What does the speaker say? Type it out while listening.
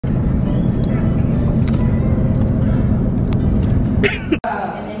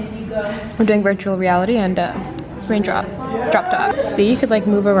We're doing virtual reality and raindrop, drop top. See, you could like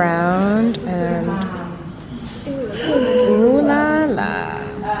move around and ooh la la.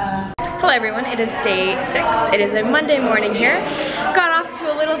 Hello everyone, it is day 6. It is a Monday morning here. Got off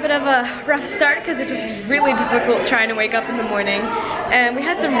to a little bit of a rough start because it's just really difficult trying to wake up in the morning. And we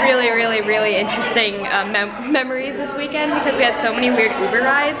had some really interesting memories this weekend because we had so many weird Uber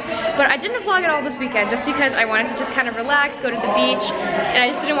rides. But I didn't vlog at all this weekend just because I wanted to just kind of relax, go to the beach, and I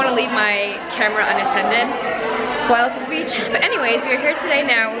just didn't want to leave my camera unattended while it's at the beach. But anyways, we are here today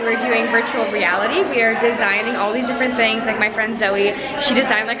now. We're doing virtual reality. We are designing all these different things. Like my friend Zoe, she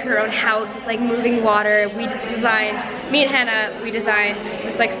designed like her own house with like moving water. We designed, me and Hannah, we designed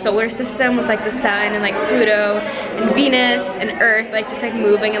this like solar system with like the sun and like Pluto and Venus and Earth, like just like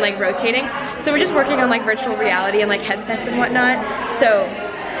moving and like rotating. So we're just working on like virtual reality and like headsets and whatnot. So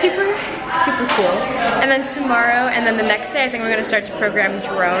super cool. And then tomorrow and then the next day I think we're gonna start to program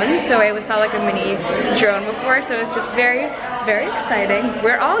drones. So I saw like a mini drone before, so it's just very exciting.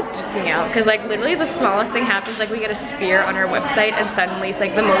 We're all geeking out because like literally the smallest thing happens, like we get a sphere on our website and suddenly it's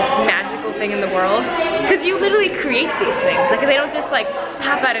like the most magical thing in the world because you literally create these things. Like they don't just like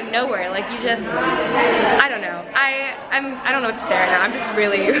pop out of nowhere. Like you just, I don't know. I don't know what to say right now. I'm just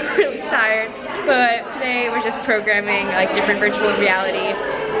really tired. But today we're just programming like different virtual reality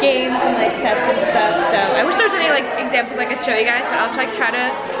games and like sets and stuff. So I wish there was any like examples I could show you guys, but I'll like try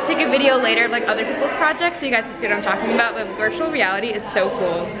to take a video later of like other people's projects so you guys can see what I'm talking about. But virtual reality is so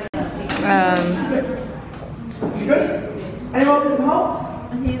cool. You good? Anyone else need help?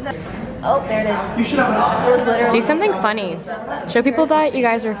 Oh, there it is. You should have an Do something funny. Show people that you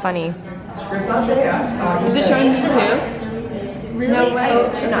guys are funny. Is it showing you too? Really? No way.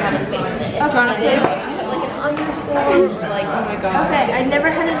 It should not have a space in it. I'm trying to play. Like an underscore. Like, oh my god. Okay, I never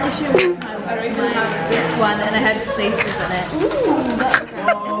had an issue with this one and I had spaces in it. Ooh, that's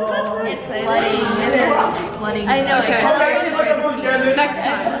it's flooding. It's flooding. I know. Okay. Next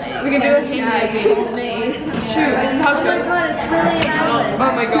time, we can do a hand game. Shoot, this is how it goes. It's really valid.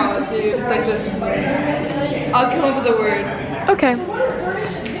 Oh my god, dude. It's like this. I'll come up with a word. Okay.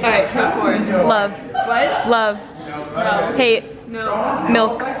 Alright, go for it. Love. What? Love. No. Hate. No.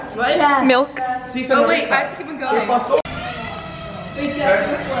 Milk. What? Milk. Oh wait, I have to keep it going. Okay.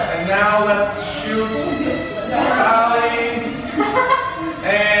 And now let's shoot. Rally.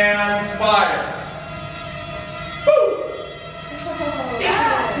 And fire.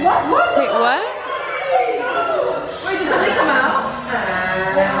 What? Wait, what? Wait, did something come out?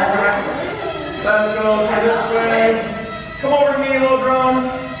 Let's go this way. Come over to me, little drone.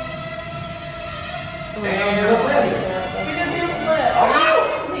 And let's play. We can do a flip.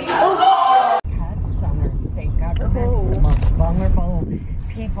 The most vulnerable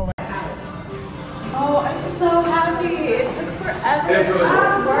people. Oh, I'm so happy. It took forever. It's really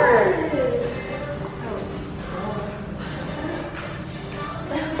to work.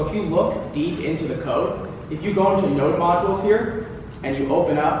 If you look deep into the code, if you go into node modules here and you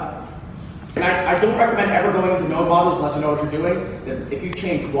open up, and I don't recommend ever going into node modules unless you know what you're doing. If you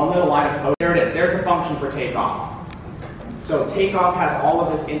change one little line of code, there it is. There's the function for takeoff. So takeoff has all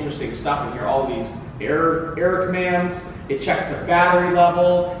of this interesting stuff in here, all of these error commands. It checks the battery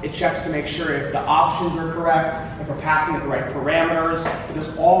level. It checks to make sure if the options are correct, if we're passing it the right parameters. It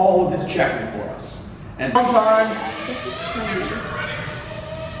does all of this checking for us. And one time,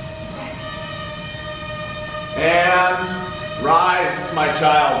 And rise, my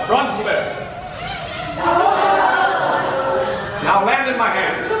child. Front flip. Now land in my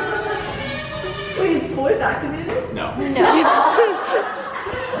hand. Wait, it's voice activated? No.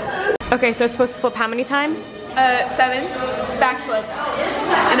 Okay, so it's supposed to flip how many times? 7 backflips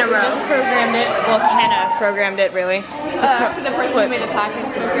in a row. Just programmed it. Well, Hannah programmed it really. So the person who made a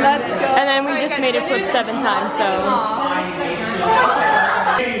package program. Let's go. And then we just made it flip 7 times, so.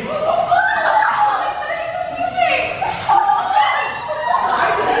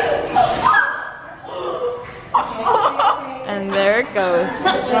 And there it goes.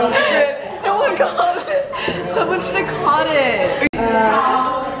 No one caught it. Someone should have caught it.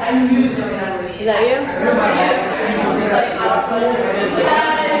 Is that you?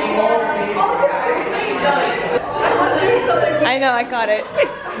 I know, I caught it.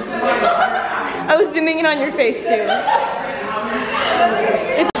 I was zooming in on your face too.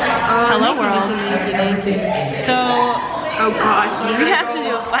 Hello world. So, oh god, we have to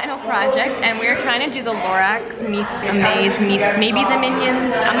do a final project and we're trying to do the Lorax meets Amaze meets maybe the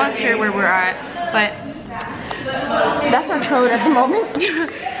Minions. I'm not sure where we're at, but that's our code at the moment.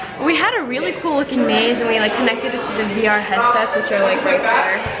 We had a really cool looking maze and we like connected it to the VR headsets, which are like right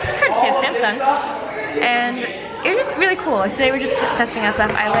there. Courtesy of Samsung. And it was really really cool. Today we're just testing out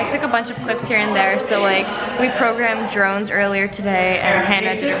stuff. I like took a bunch of clips here and there. So like we programmed drones earlier today, and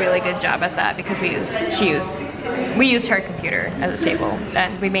Hannah did a really good job at that because we used her computer as a table,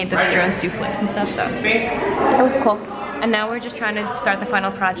 and we made the drones do flips and stuff. So it was cool. And now we're just trying to start the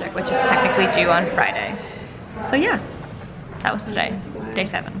final project, which is technically due on Friday. So yeah, that was today, day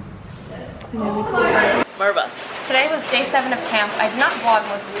 7. Merba. Today was day 7 of camp. I did not vlog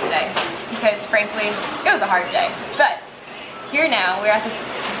most of today because frankly, it was a hard day. But here now, we're at this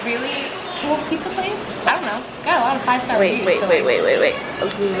really cool pizza place. I don't know, got a lot of 5-star reviews. Wait.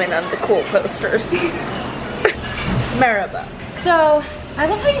 Let's zoom in on the cool posters. Merba. So, I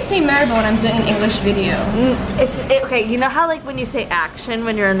love how you say Merba when I'm doing an English video. Okay, you know how like when you say action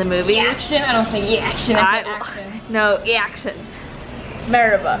when you're in the movies? Action? I don't say action, I say action. No, action.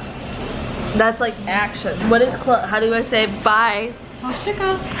 Merba. That's like action. What is how do I say bye?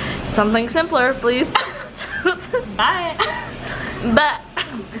 Hoşçakal. Something simpler, please. Bye. But.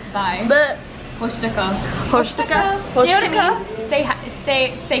 It's bye. But. Hoşçakal. Hoşçakal. You know what it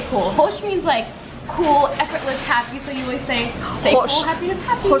means? Stay cool. Hoş means like cool, effortless, happy. So you always say stay cool, happiness,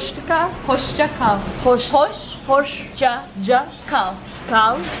 happy. Hoşçakal. Hoşçakal. Hoşçakal. Hoşçakal.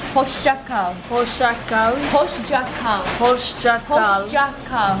 Hoşçakal. Hoşçakal. Hoşçakal.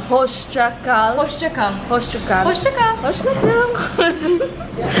 Hoşçakal. Hoşçakal. Hoşçakal. Hoşçakal. Hoşçakal. Hoşçakal.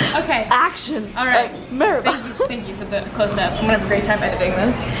 Okay. Action. All right. Merba. Thank you for the close-up. I'm gonna have a great time editing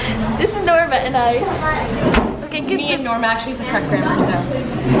this. This is Norma and I. Okay, me and Norma actually is the correct grammar,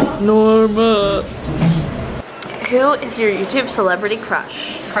 so. Norma. Who is your YouTube celebrity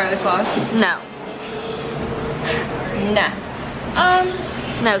crush? Carly Kloss? No. Nah.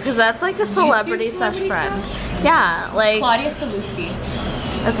 No, because that's like a celebrity slash friend. Yeah, like Claudia Saluski.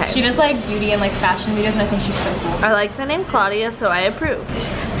 Okay. She does like beauty and like fashion videos, and I think she's so cool. I like the name Claudia, so I approve.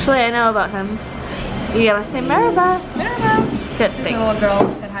 Actually, I know about him. You gotta say Merba. Merba. Good, This thanks. little girl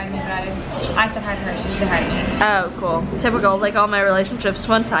who said hi to me, but I said hi to her. She said hi to me. Oh, cool. Typical, like all my relationships,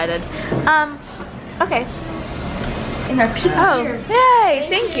 one-sided. Okay. And our pizza's here. Yay!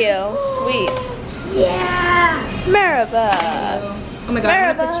 Thank you. Sweet. Yeah. Merba. Oh my god,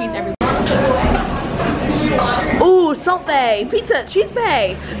 I'm gonna put cheese everywhere. Ooh, Salt Bay, pizza, cheese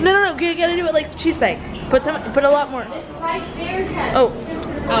bay. No, you gotta do it like cheese bay. Put a lot more.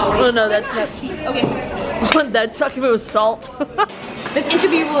 Oh no, that's not cheese. Okay, so that'd suck if it was salt. this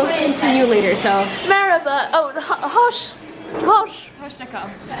interview will continue later, so. Merhaba. Oh, hoş.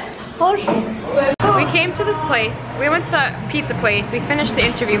 We came to this place. We went to the pizza place. We finished the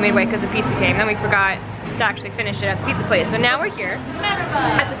interview midway because the pizza came. Then we forgot to actually finish it at the pizza place. But now we're here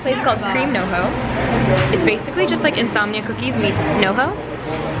at this place called Cream NoHo. It's basically just like insomnia cookies meets NoHo.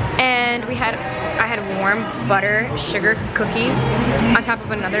 And I had a warm butter sugar cookie on top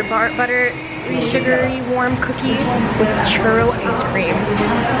of another buttery sugary warm cookie with churro ice cream.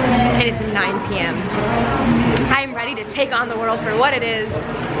 And it's 9 p.m. I'm ready to take on the world for what it is.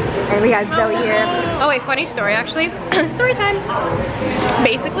 And we got Zoe here. Oh wait, funny story actually. Story time.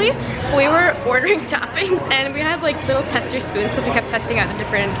 Basically, we were ordering toppings and we had like little tester spoons because we kept testing out the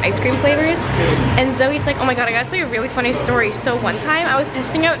different ice cream flavors. And Zoe's like, oh my god, I gotta tell you a really funny story. So one time I was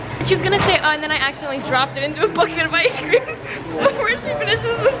testing out, she was gonna say, oh, and then I accidentally dropped it into a bucket of ice cream. Before she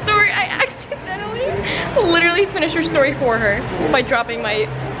finishes the story, I accidentally literally finished her story for her by dropping my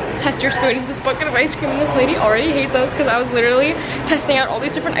tester spoon into this bucket of ice cream, and this lady already hates us because I was literally testing out all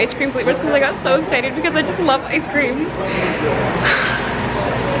these different ice cream flavors because I got so excited because I just love ice cream.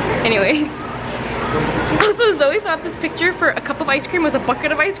 Anyway. Also, Zoe thought this picture for a cup of ice cream was a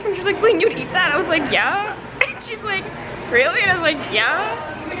bucket of ice cream. She was like, Selin, you'd eat that? I was like, yeah. And she's like, really? And I was like, yeah.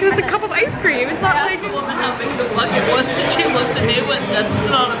 Because it's a cup of ice cream. It's not like... How big the bucket was, and she looked at me and went, that's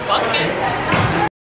not a bucket.